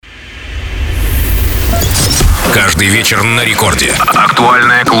Каждый вечер на рекорде.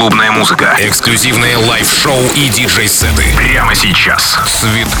 Актуальная клубная музыка. Эксклюзивные лайв-шоу и диджей-сеты. Прямо сейчас.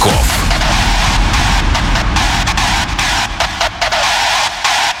 Цветкоff.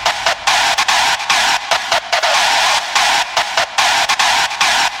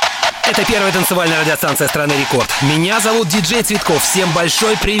 Это первая танцевальная радиостанция страны Рекорд. Меня зовут диджей Цветкоff. Всем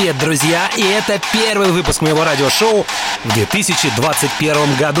большой привет, друзья. И это первый выпуск моего радиошоу в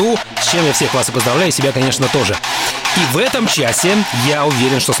 2021 году, с чем я всех вас и поздравляю, себя, конечно, тоже. И в этом часе я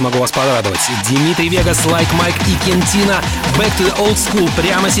уверен, что смогу вас порадовать. Dimitri Vegas, Like Mike и Quintino, Back to the Oldskool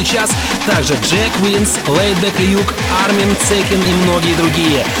прямо сейчас. Также Jack Wins, Laidback и Юг, Arman, Cekin и многие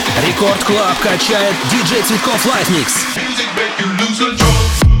другие. Рекорд Клаб качает диджей Цветкоff Live Mix.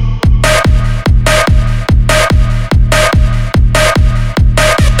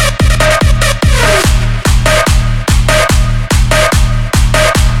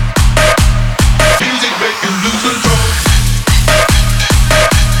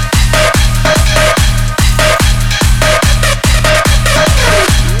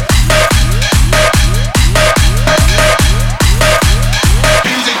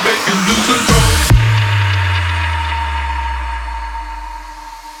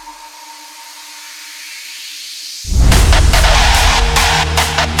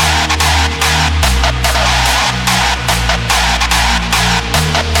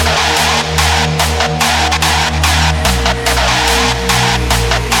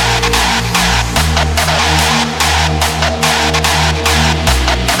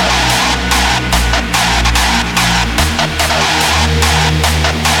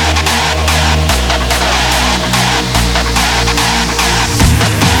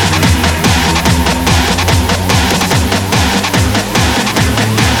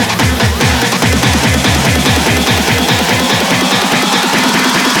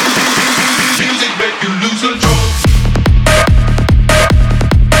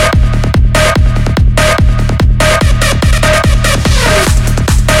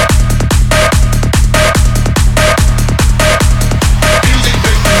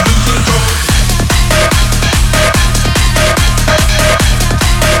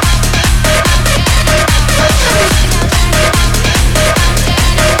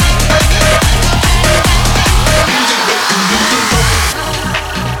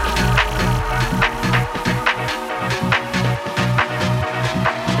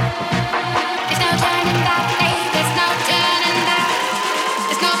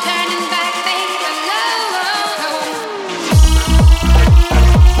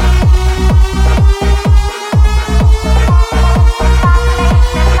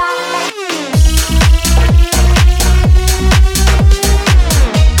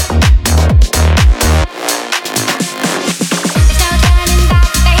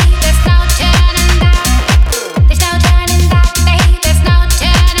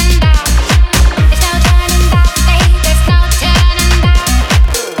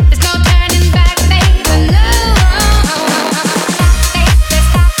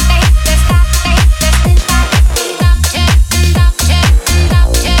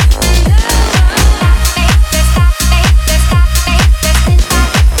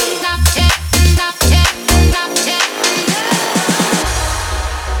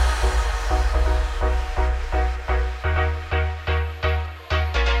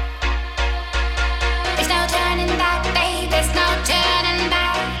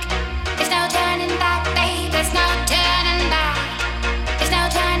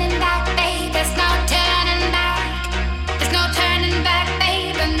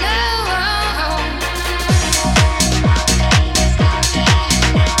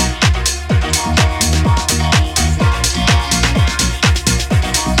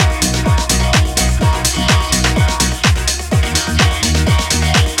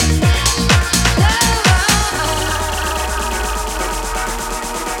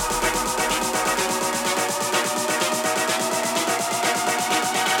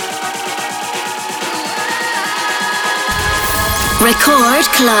 Record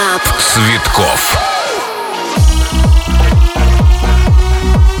Club. Цветкоff.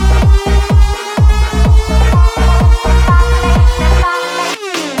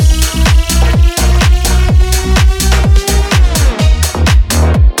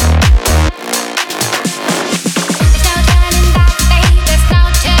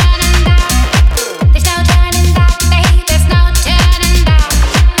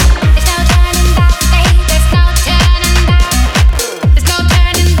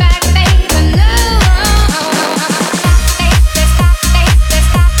 No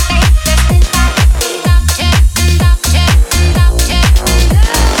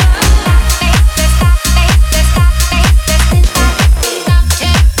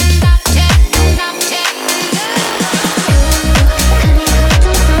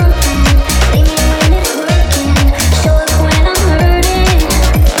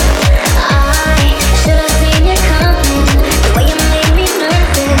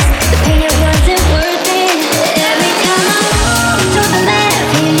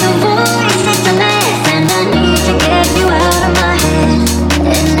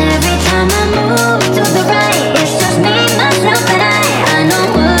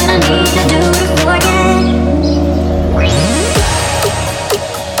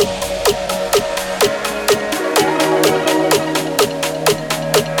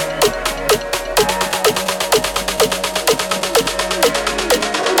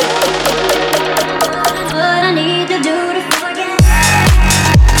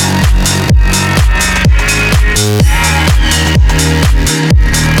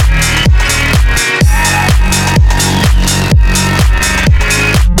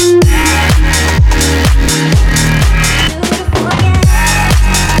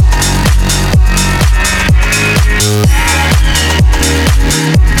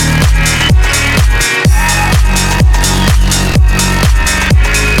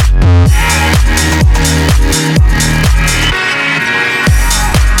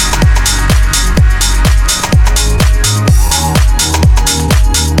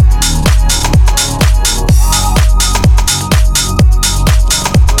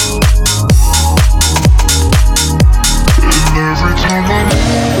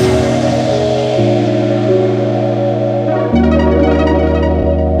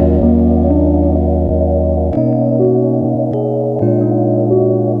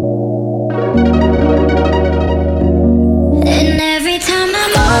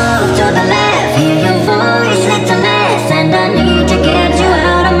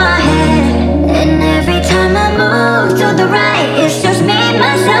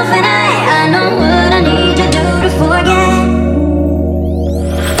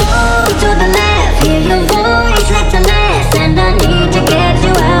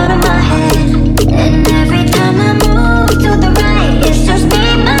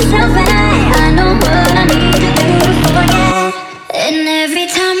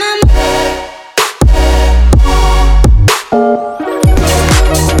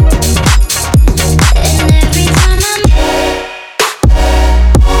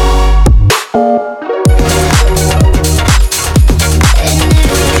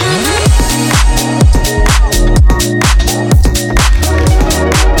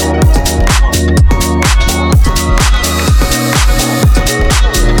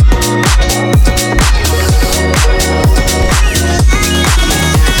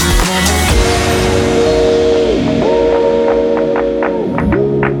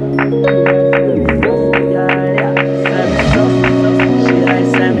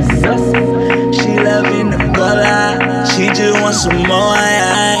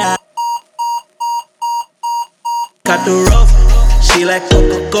She like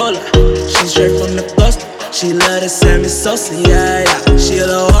Coca-Cola, she straight from the coast. She love the Sammy Sosa, yeah, yeah. She a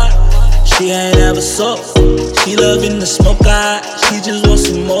little hot, she ain't ever sold. She loving the smoke, she just wants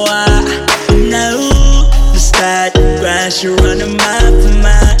some more. Now, the start, the grind, she running mile for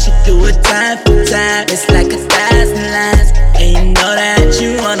mile. She do it time for time, it's like 1,000 lines. And you know that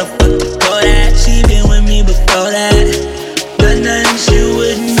you wanna fuck the Kodak. She been with me before that, but nothing she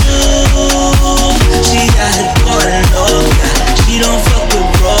wouldn't do. She got her going loca, she don't fuck with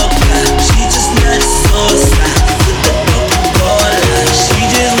Brooke. She just let it Sosa with the Coca-Cola. She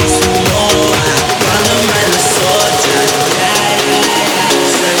just wants some more. Follow my Sosa, yeah, yeah, yeah.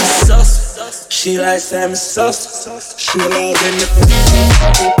 Sammy Sosa, she like Sammy Sosa. She love in the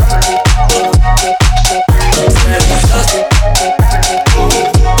Sammy Sosa.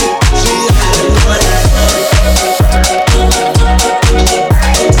 She like the one. Sammy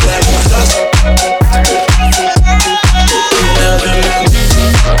Sosa.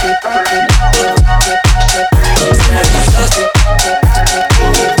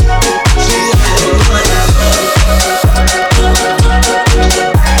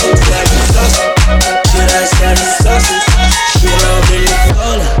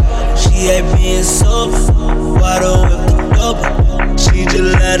 She ain't being sober, water with the dope. She just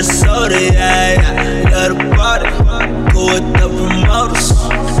let her soda, yeah, yeah. Let her party, go with the promoters.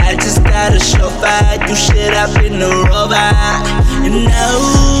 I just got a chauffeur, I do shit up in the rover. You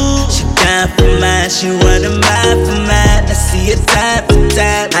know, she down for mine, she running mile for mine. I see it time for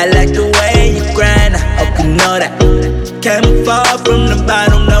time. I like the way you grind, I hope you know that. Came far from the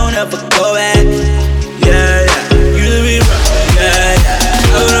bottom, don't ever go back. Yeah, yeah, you to be right, yeah, yeah.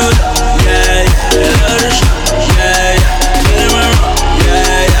 Oh, no, yeah, yeah, love the shit, yeah, yeah. Let it run,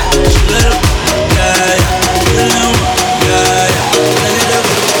 yeah, yeah. She let it go, yeah, yeah. Let it run, yeah, yeah. Let it up,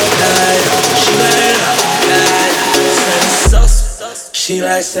 yeah, yeah. She let it up, yeah, yeah. Sammy Sosa, she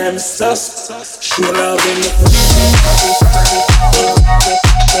like Sammy Sosa. She love in the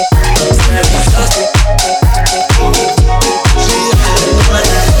Sammy Sosa. She like the one.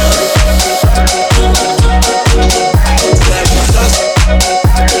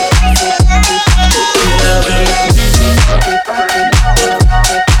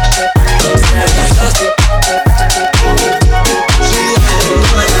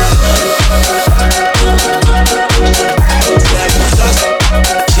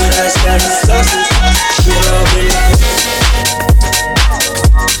 Sammy Sosa.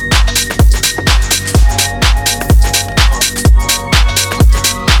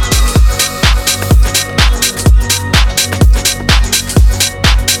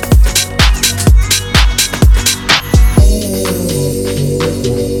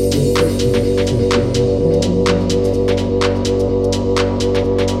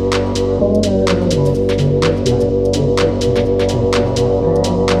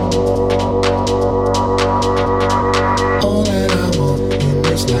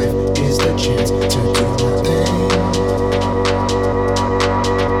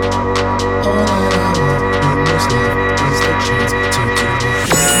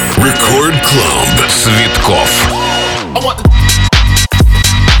 Цветкоff.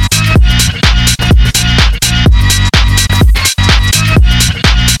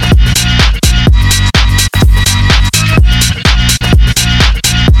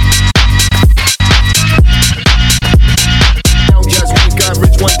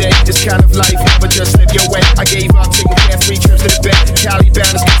 Kind of life, but just live your way. I gave up taking care 3 trips to the bed. Cali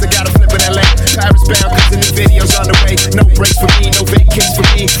bound, it's cause I got a flip in LA. Paris bound, cause the new video's on the way. No breaks for me, no vacations for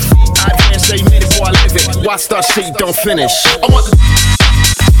me. I advance 30 minutes before I live it. Why start shit you don't finish? I want the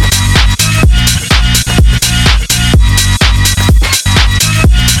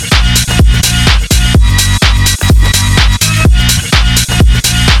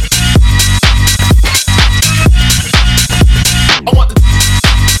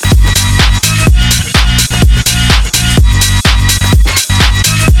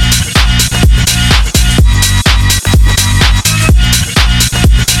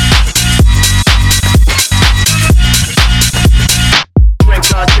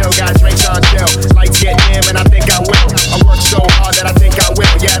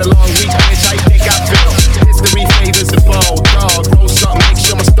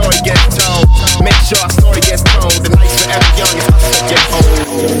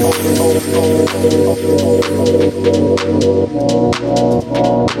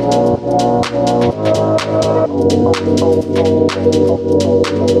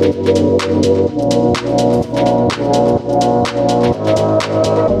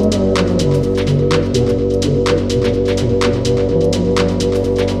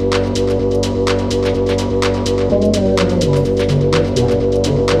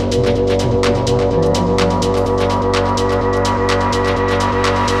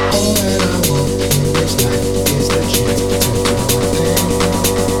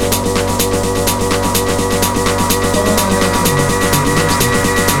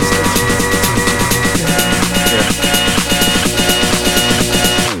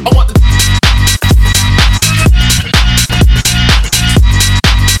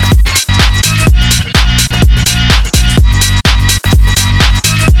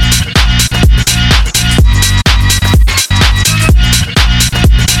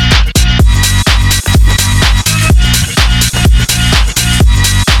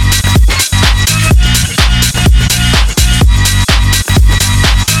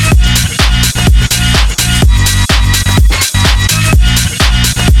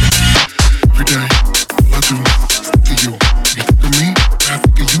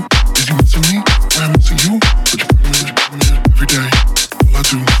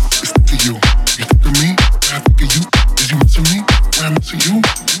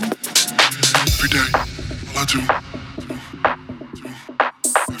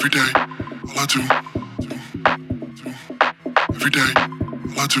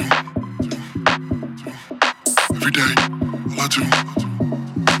all I do. Every day, all I do.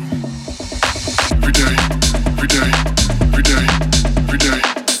 Every day, every day, every day, every day,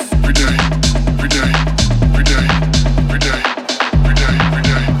 every day, every day, every day, every day, every day,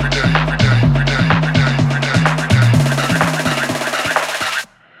 every day, every day, every day, every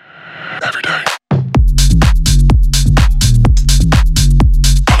day, every day.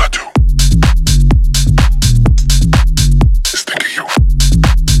 All I do is think of you.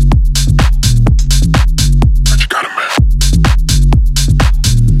 But you got a man.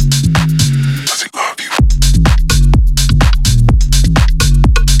 Does he love you?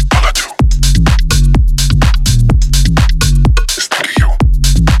 All I do is think of you.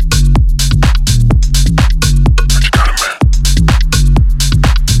 But you got a man.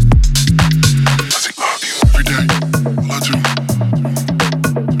 Does he love you? Every day, all I do.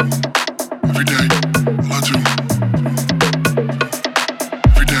 Every day, all I do.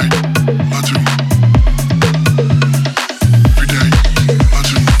 Every day, all I do. Every day, all I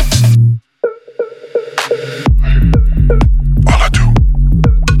do. All I do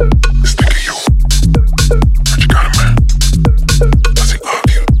is think of you. But you got a man. Does he love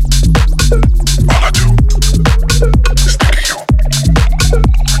you? All I do is think of you.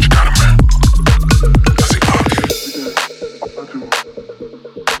 But you got a man. Does he love you?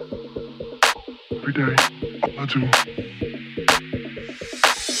 Every day, all I do.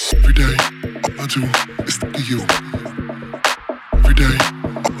 Every day, all I do is think of you. Every day,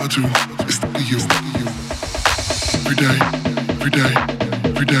 all I do is think of you. Every day, every day,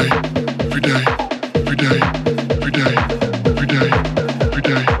 every day, every day, every day, every day, every day, every day, every day, every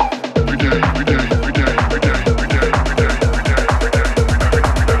day, every day, every day, every day, every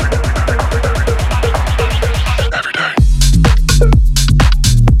day, every day.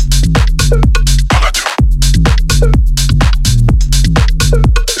 All I do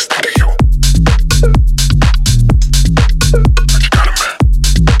is think of you. But you got a man.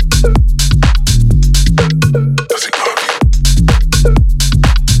 Does he love you?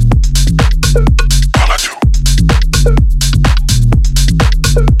 All I do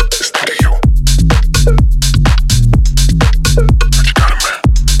is think of you. But you got a man.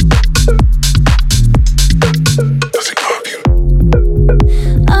 Does he love you?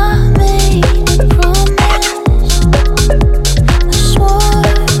 I made a promise. All I do I swore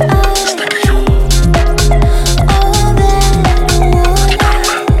is think of you. all that I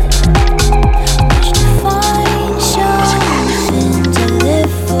wanted was to find something to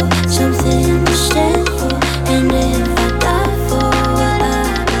live for, something to stand for. And if I die for what I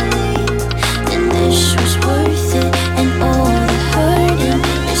believe, then this was worth it. And all the hurting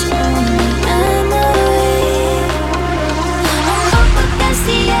is only memory. I'm up against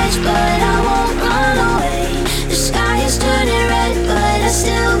the edge, but I won't run away. The sky is turning red, but I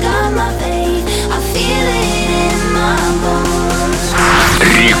still got my faith. I feel it in my bones.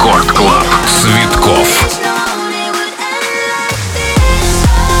 Рекорд Клаб. Цветкоff. Always known it would end like this.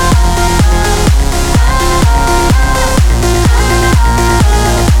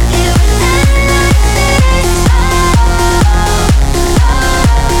 It would end like this.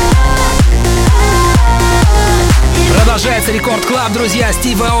 Продолжается Рекорд Клаб, друзья.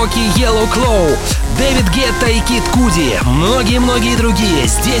 Стив Аоки, Yellow Claw, Дэвид Гетта и Кид Cudi, многие-многие другие.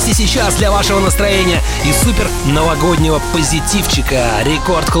 Здесь и сейчас для вашего настроения и супер новогоднего позитивчика.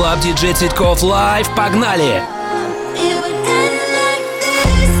 Рекорд Клаб, диджей Цветкоff лайв. Погнали! It would end like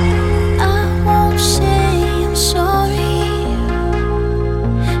this. I won't say I'm sorry.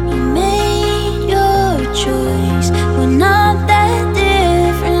 You made your choice. We're not that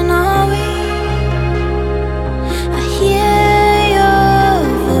different, are we? I hear your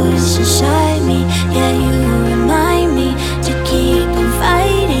voice inside me. Yeah, you remind me to keep on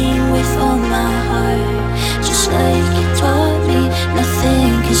fighting with all my heart. Just like you taught me,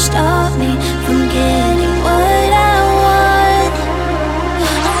 nothing can stop me from getting what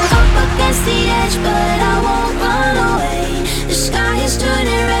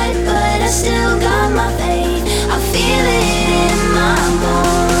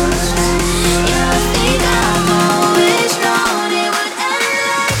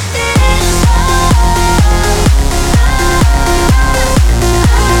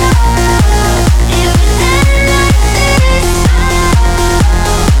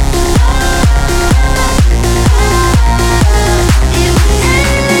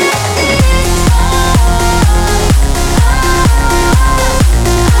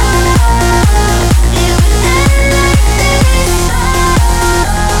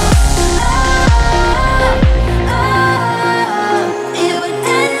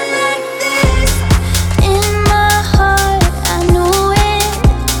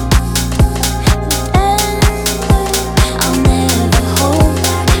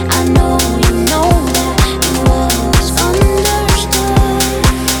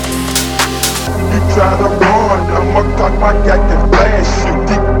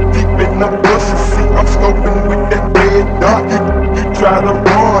the bushes, see I'm scoping with that red dot. You try to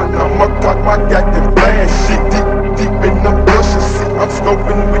run, I'ma cock my gat and blast shit. Deep in the bushes, see I'm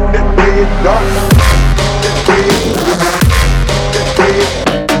scoping with that red dot. That red dot.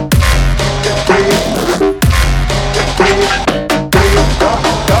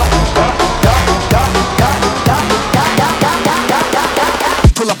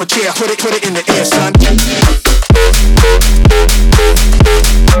 Pull up a chair, put it in the air, son.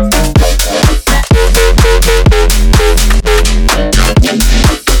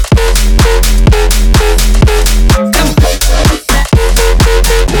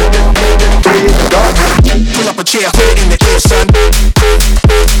 Pull up a chair, put it in the air, son.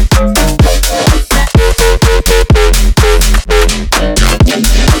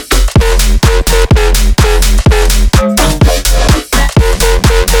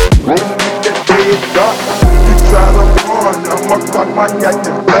 I'ma cock my gat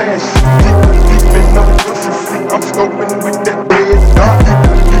and blast. Deep in the bushes, see I'm scoping with that red dot.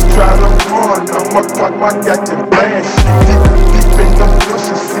 You try to run, I'ma cock my gat and blast. Deep in the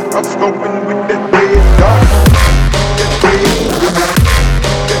bushes, see I'm scoping with that red dot. That red dot.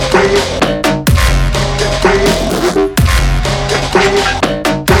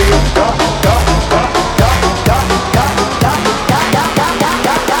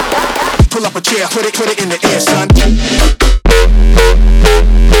 Pull up a chair, put it in the air, son.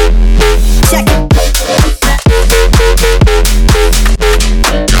 Check.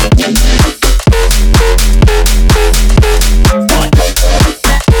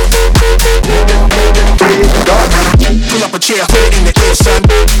 Pull up a chair, put it in the air, son.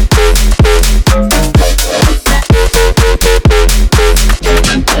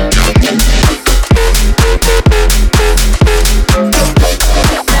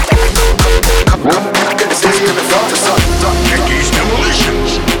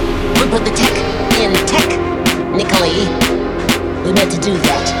 We put the tech in technically. We meant to do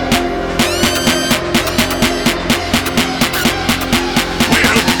that.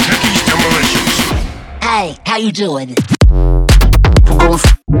 Techies Demolitions. Hey, how you doing?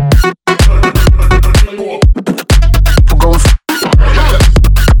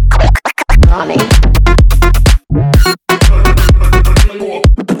 Ronny.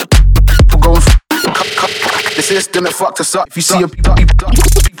 The system that fucked us up. If you see a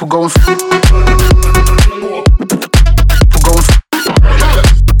people going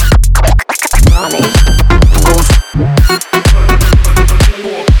Ronny.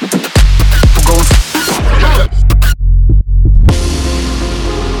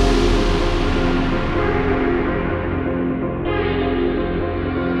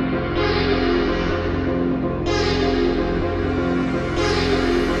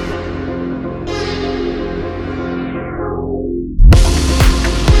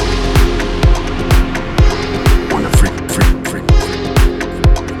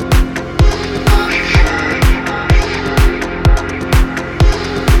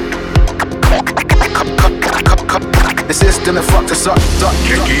 the system that fucked us up.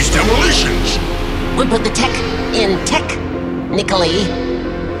 Techies Demolitions. We put the tech in technically.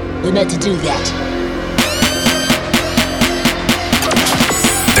 We meant to do that.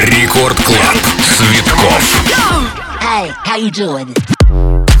 Рекорд Клаб. Цветкоff. Hey, how you doing?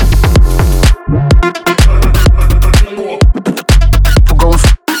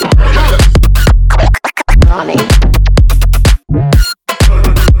 Ronny.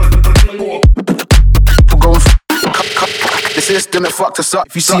 The system that fucked us up.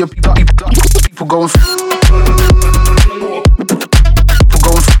 If you see a people going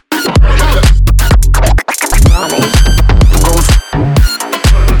Ronny.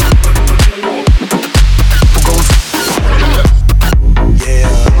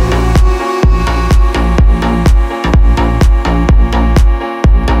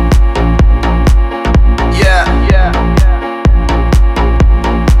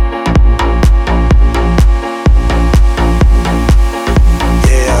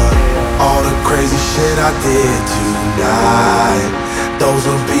 I did tonight, those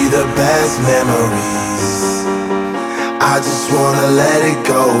will be the best memories. I just wanna let it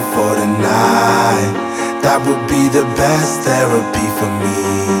go for the night. That would be the best therapy for me.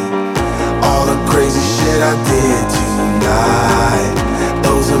 All the crazy shit I did tonight,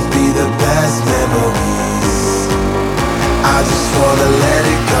 those will be the best memories. I just wanna let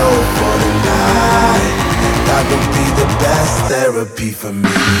it go for the night. That would be the best therapy for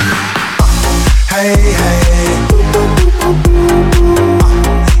me. Hey, hey,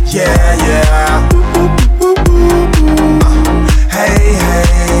 yeah, yeah. Hey, hey,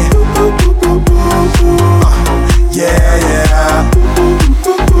 yeah, yeah.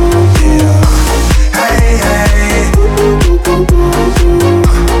 Yeah.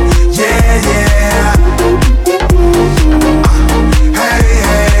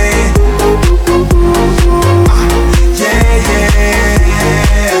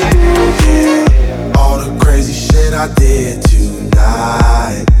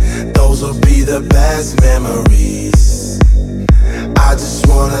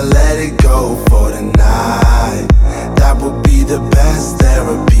 best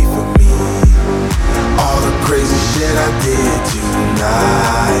therapy for me. All the crazy shit I did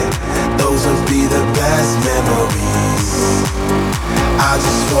tonight, those would be the best memories. I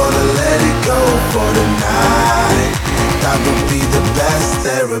just wanna let it go for the night. That would be the best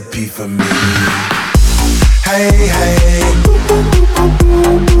therapy for me. Hey, hey,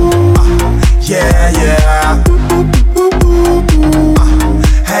 yeah, yeah.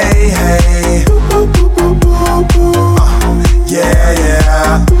 Hey, hey, yeah,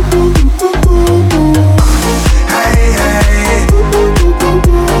 yeah. Hey, hey,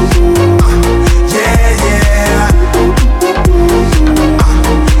 yeah, yeah.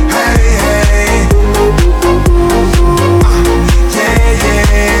 Hey, hey, yeah,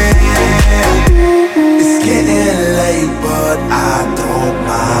 yeah. It's getting late, but I don't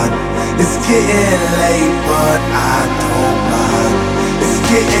mind. It's getting late, but I don't mind. It's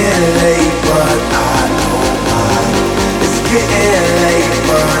getting late, but I don't mind. It's getting late,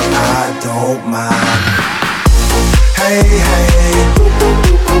 but I don't mind. Hey, hey,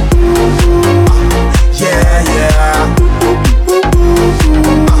 yeah, yeah.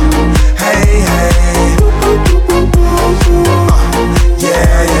 Hey, hey,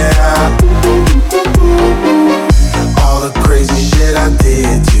 yeah, yeah. All the crazy shit I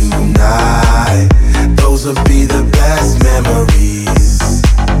did tonight, those would be the best memories.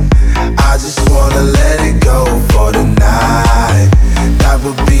 I just wanna let it go for the night. That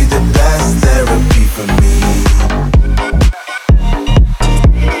would be the best therapy for me.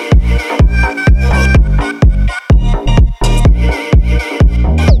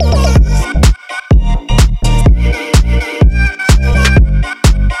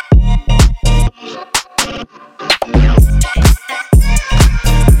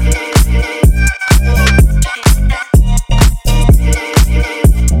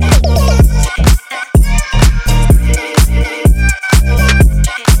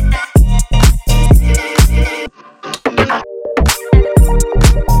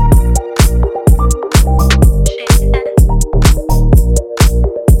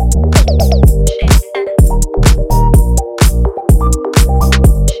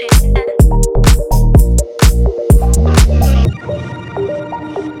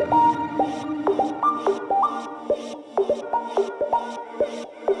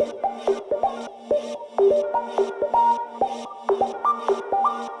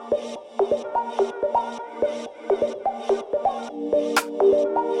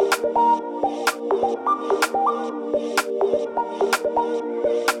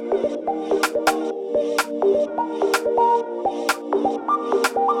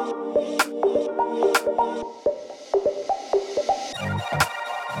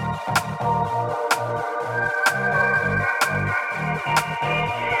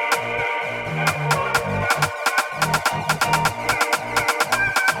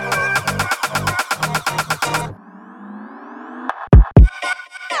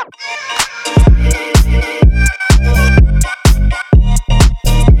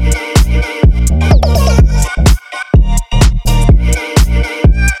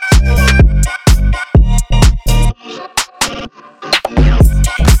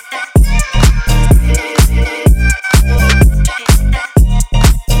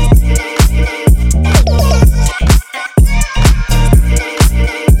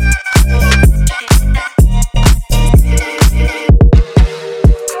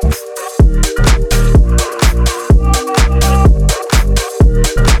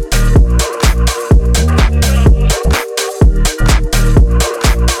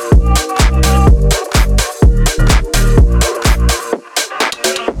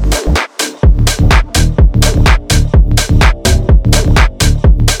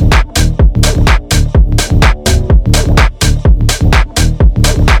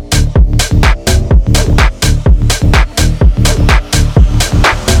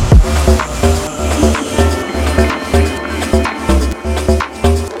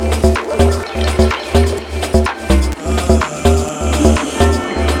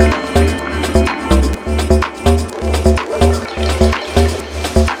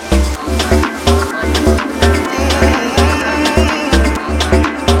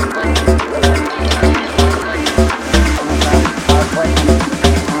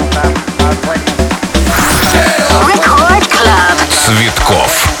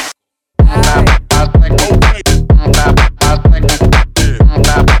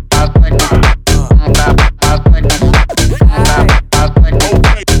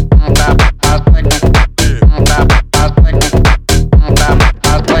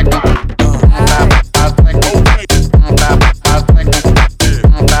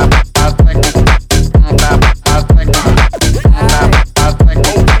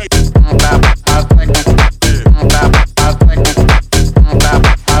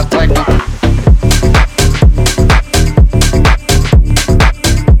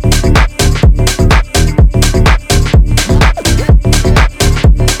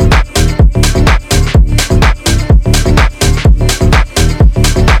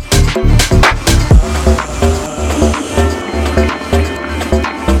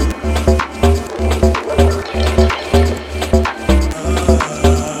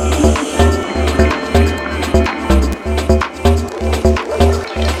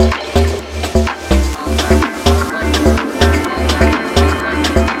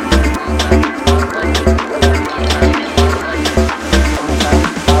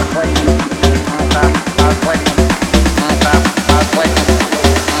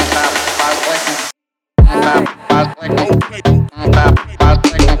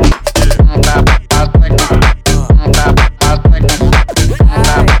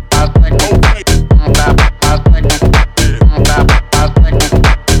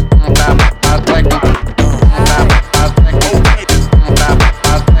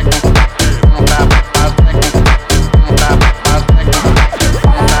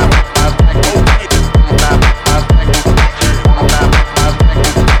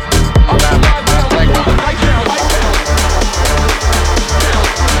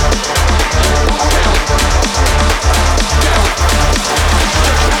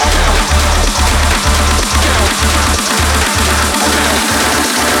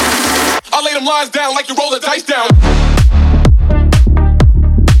 lines down like you roll the dice down.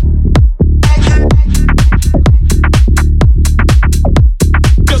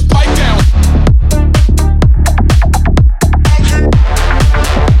 Just pipe down.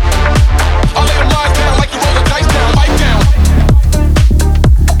 I lay them lines down like you roll the dice down. Pipe down.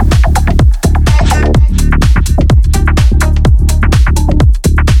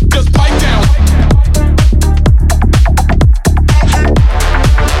 Just pipe down.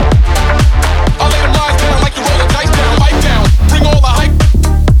 I lay them lines down like you roll the dice down. Pipe down. Bring all the hype.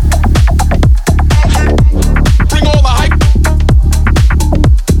 Bring all the hype.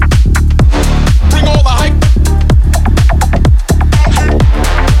 Bring all the hype.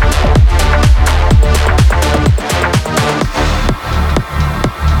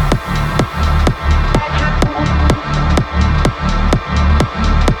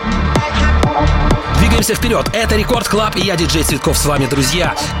 Двигаемся вперед. Это Рекорд Клаб, и я, диджей Цветкоff, с вами,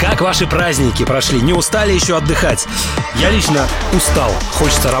 друзья. Как ваши праздники прошли? Не устали еще отдыхать? Я лично устал.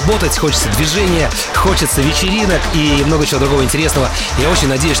 Хочется работать, хочется движения, хочется вечеринок и много чего другого интересного. Я очень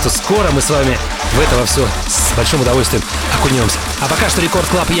надеюсь, что скоро мы с вами в это во все с большим удовольствием окунемся. А пока что Рекорд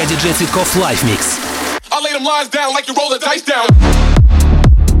Клаб, и я, диджей Цветкоff, Live Mix. I lay them lines down like you roll the dice down.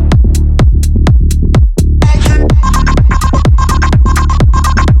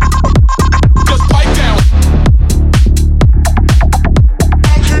 Just pipe down.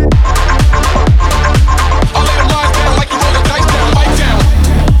 I lay them lines down like you roll the dice down. Pipe down.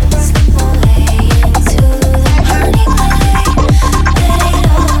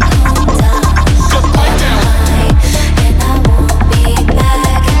 Just pipe down. I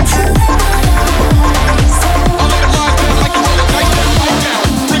lay them lines down like you roll the dice down.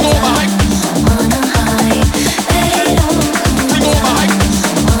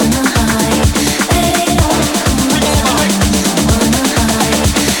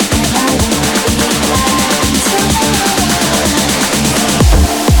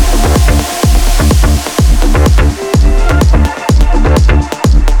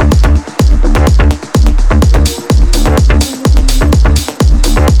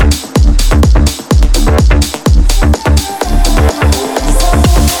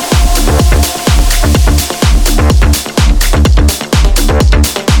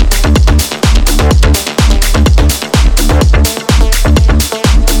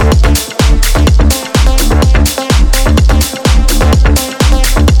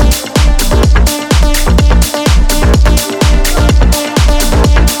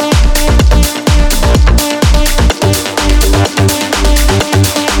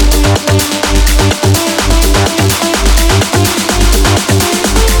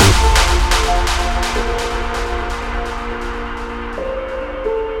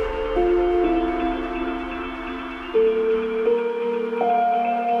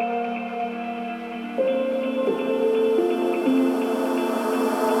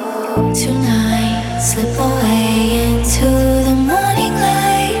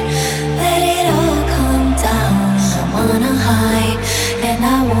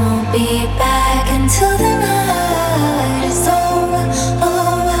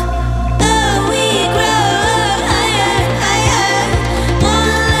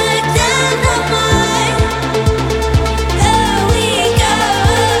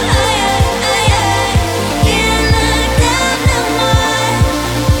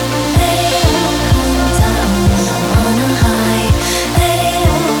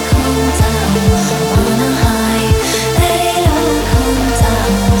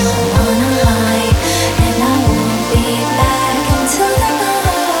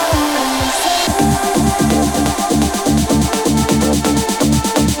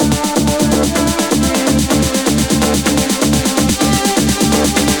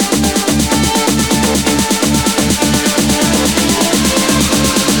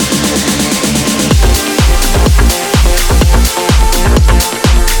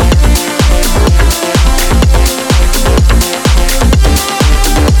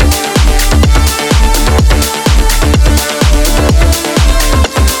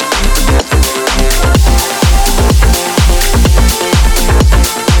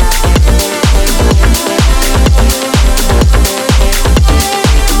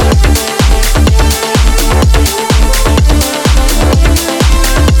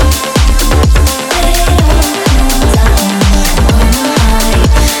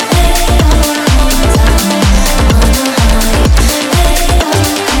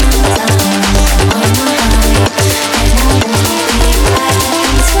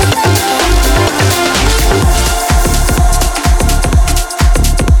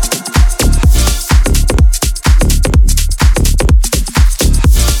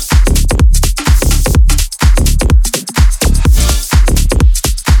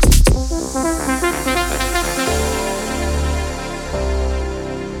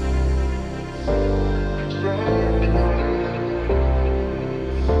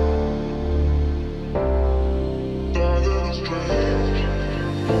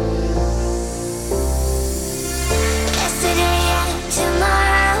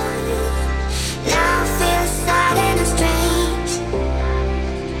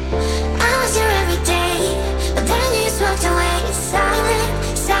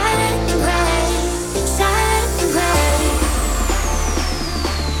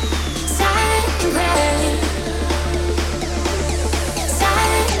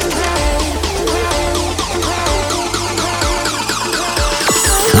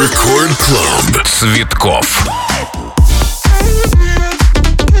 Record Club. Цветкоff.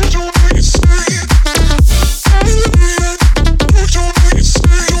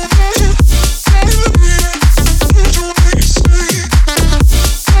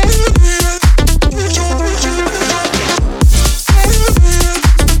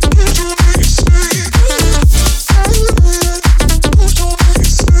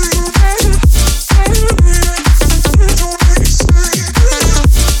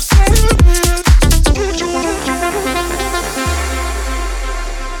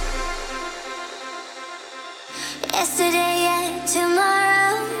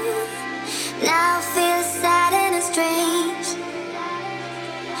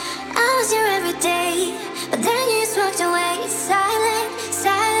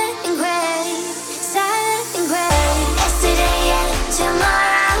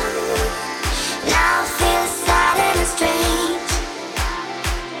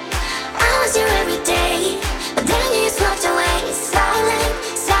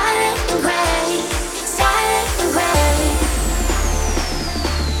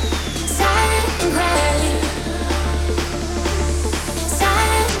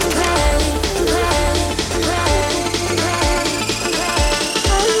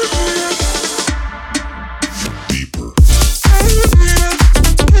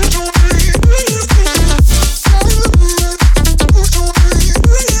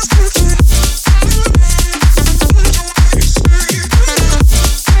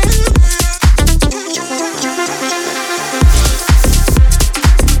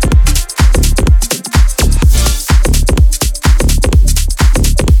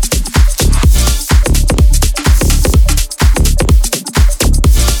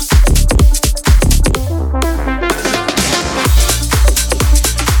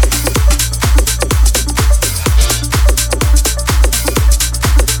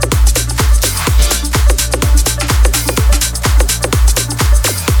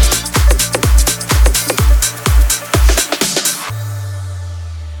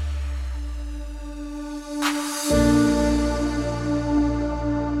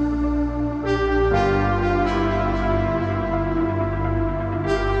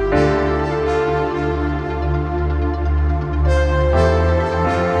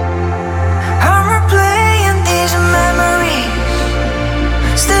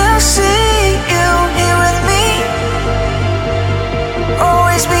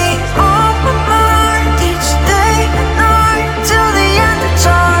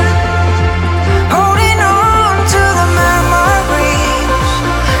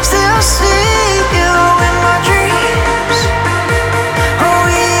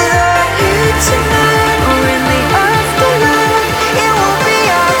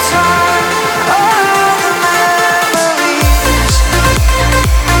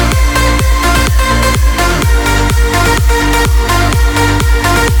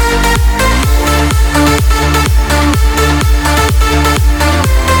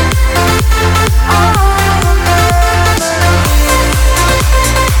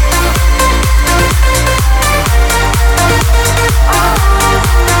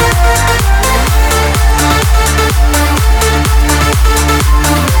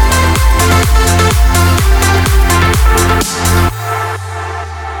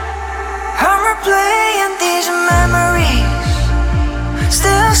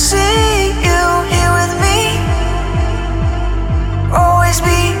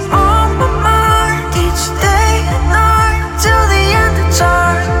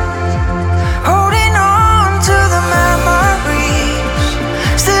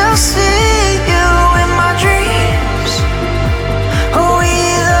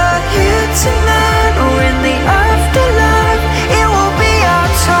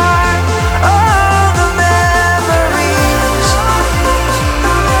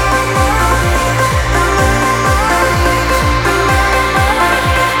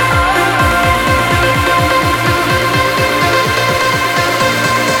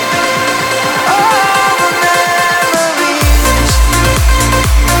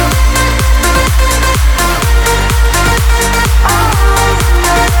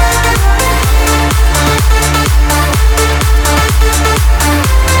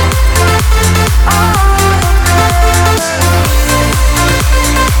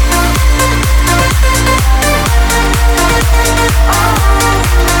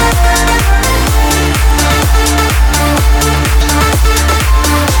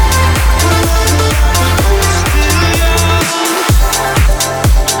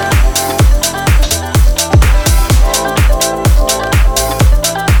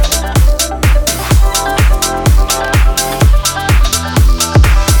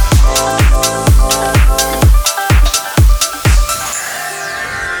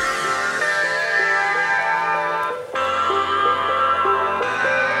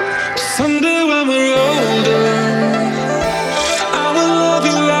 Someday when we're older, I will love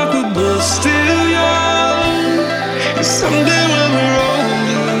you like we're both still young. And someday when we're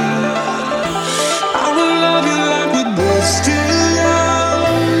older, I will love you like we're both still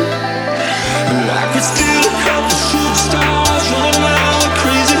young. Like we still have the shooting stars running around with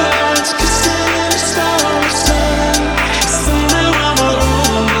crazy hearts, kissing in the summer sun. Someday when we're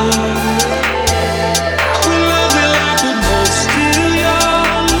older, I will love you like we're both still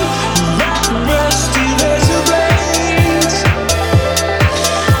young. Like rusty razor blades,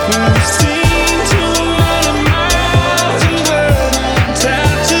 we've seen too many miles and burning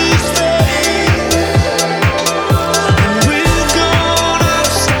tattoos fade. And we've gone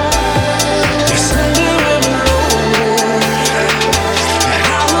outside. Someday when we're older,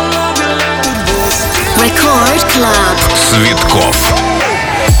 I will love you like we're both still Record Club. Цветкоff.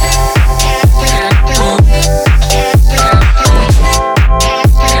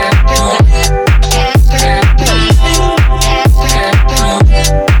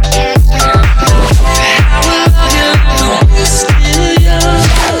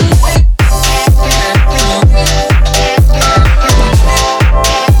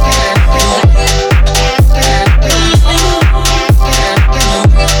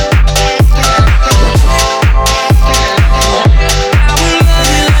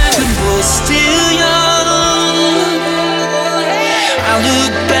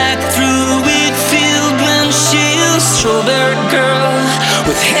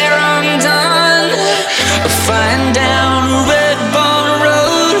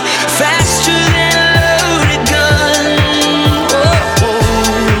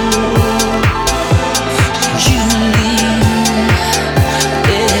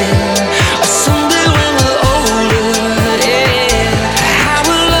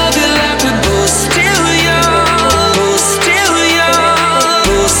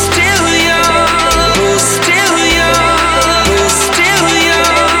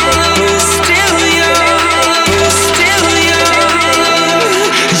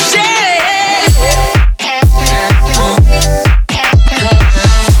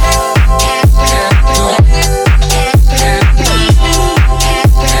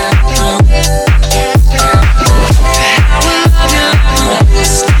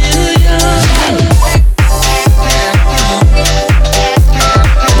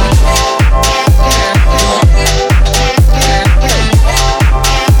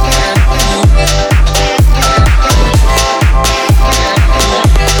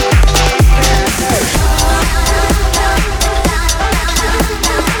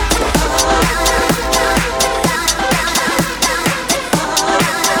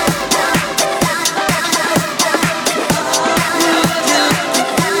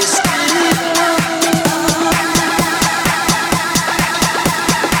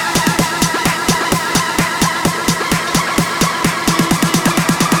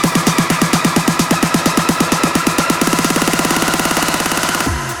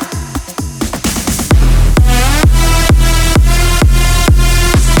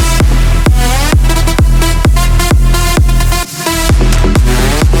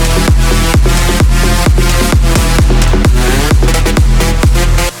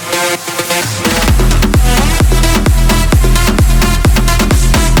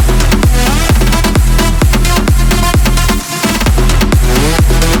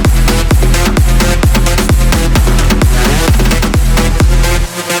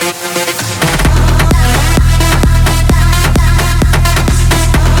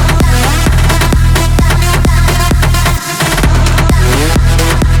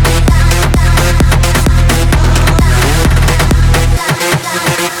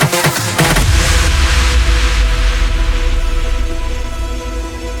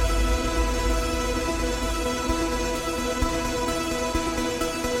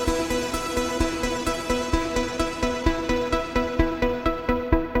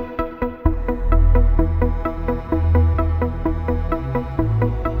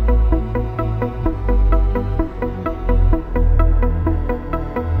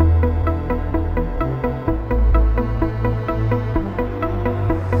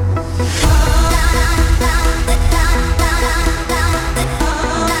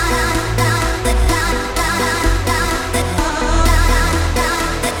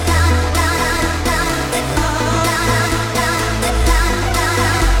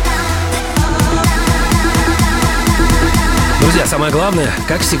 Друзья, самое главное,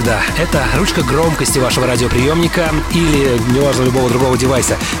 как всегда, это ручка громкости вашего радиоприемника или, неважно, любого другого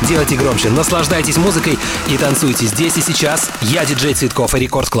девайса. Делайте громче, наслаждайтесь музыкой и танцуйте здесь и сейчас. Я диджей Цветкоff и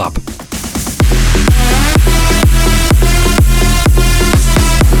Рекорд Клаб.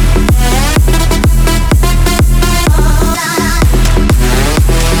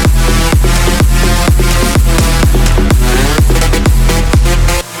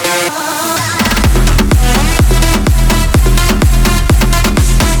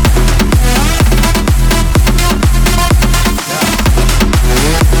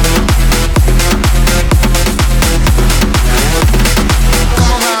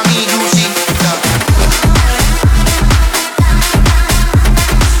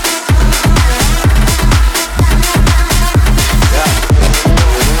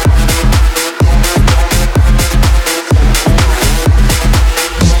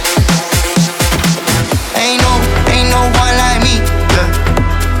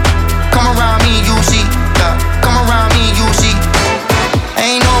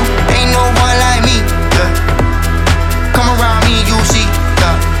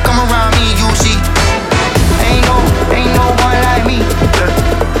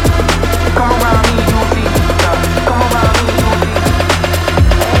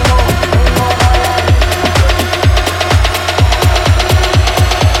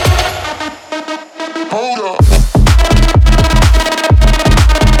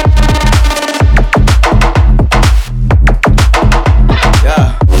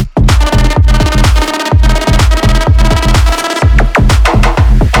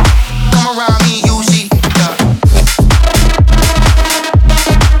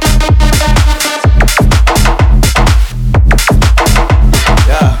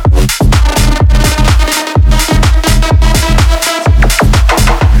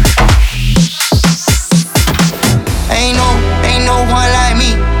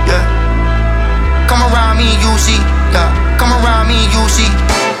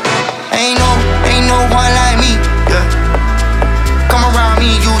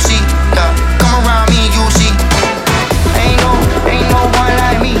 you see. Yeah, come around me, you see. Ain't no one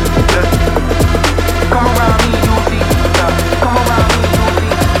like me. Yeah. Come around me, you see. Yeah, come around me, you see.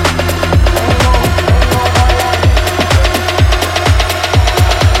 Ain't no one like me.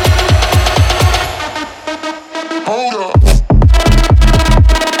 Hold up.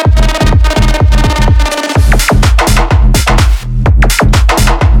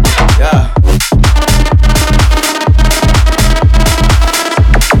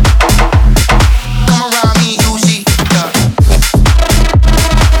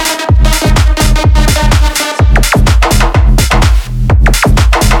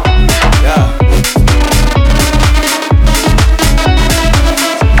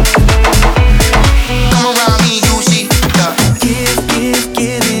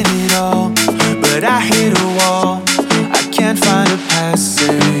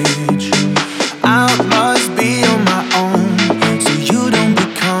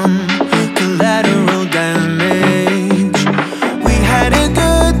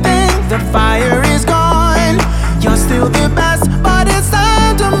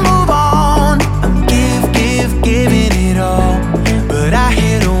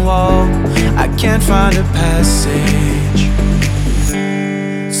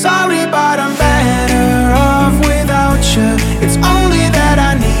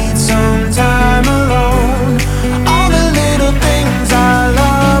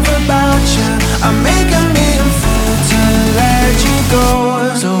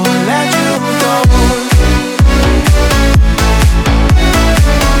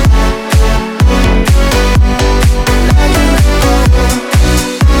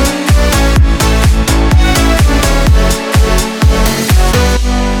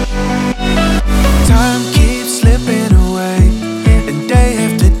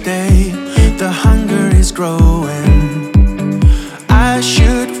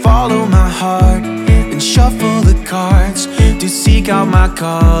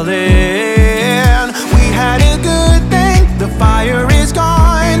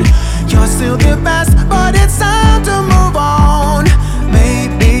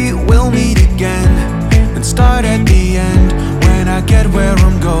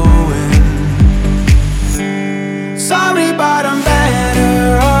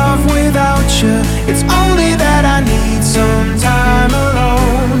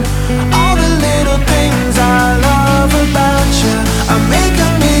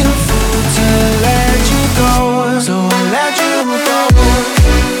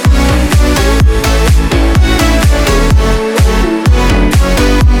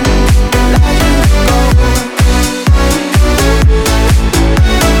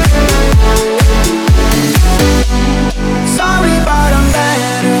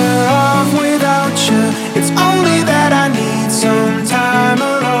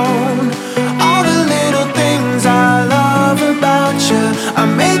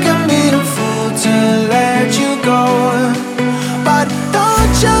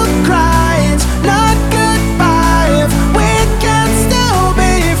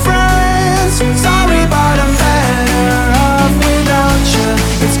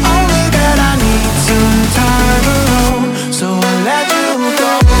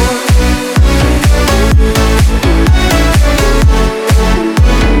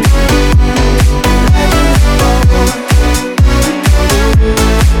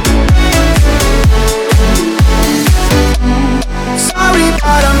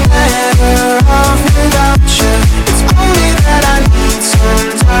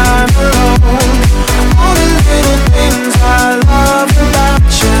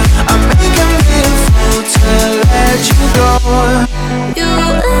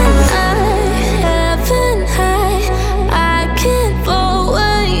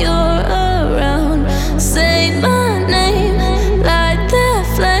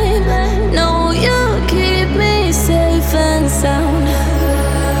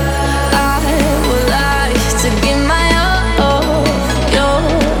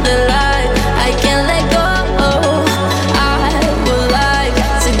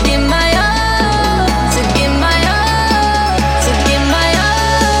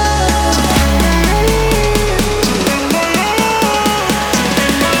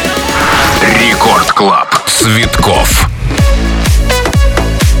 Цветкоff.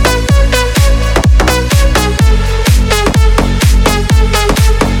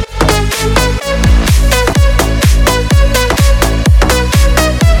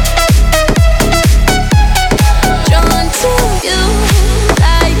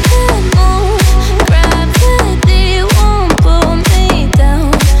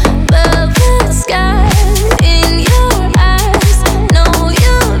 Velvet sky in your eyes. No,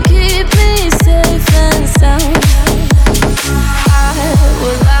 you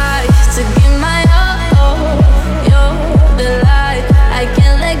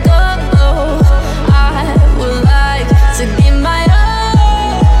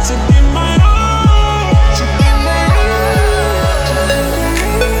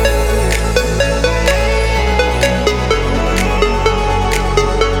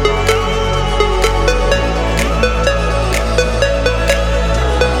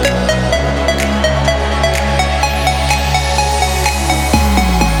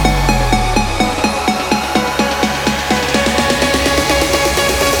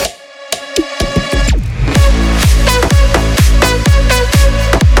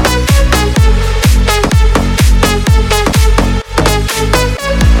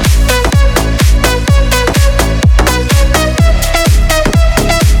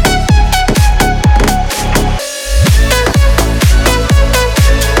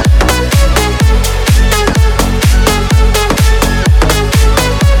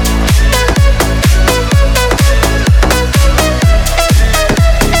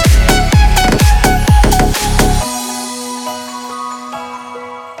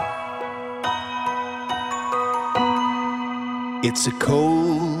It's a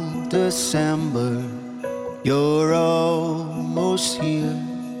cold December, you're almost here.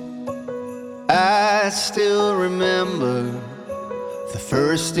 I still remember the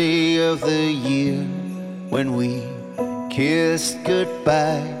first day of the year when we kissed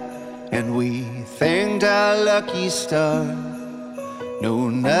goodbye and we thanked our lucky star. No,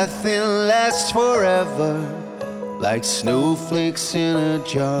 nothing lasts forever like snowflakes in a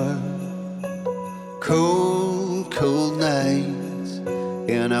jar. Cold, cold nights,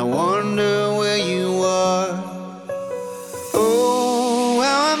 and I wonder where you are. Oh,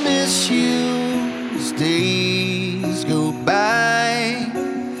 how I miss you as days go by.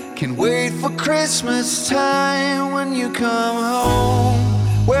 Can't wait for Christmas time when you come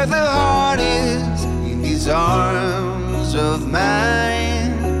home, where the heart is in these arms of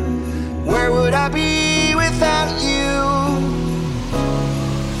mine. Where would I be without you?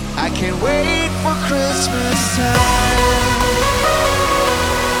 I can't wait for Christmas time.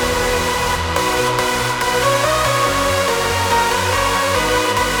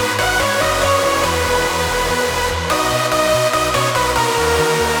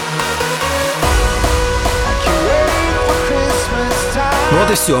 Вот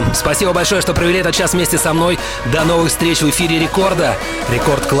и все. Спасибо большое, что провели этот час вместе со мной. До новых встреч в эфире Рекорда.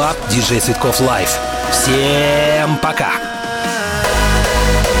 Рекорд Клаб, диджей Цветкоff Лайв. Всем пока!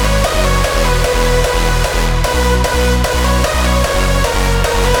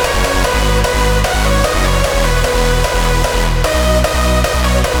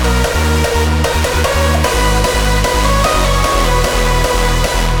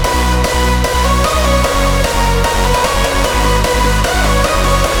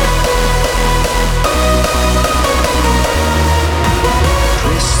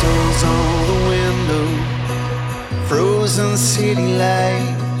 City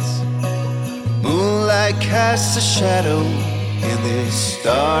lights, moonlight casts a shadow in this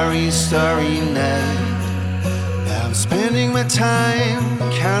starry, starry night. Now I'm spending my time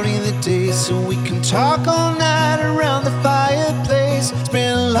counting the days so we can talk all night around the fireplace. It's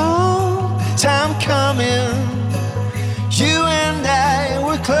been a long time coming. You and I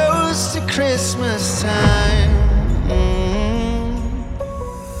were close to Christmas time.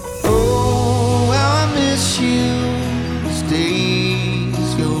 Oh, how I miss you.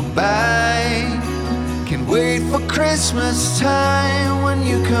 Days go by. Can't wait for Christmas time when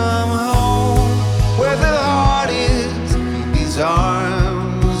you come home.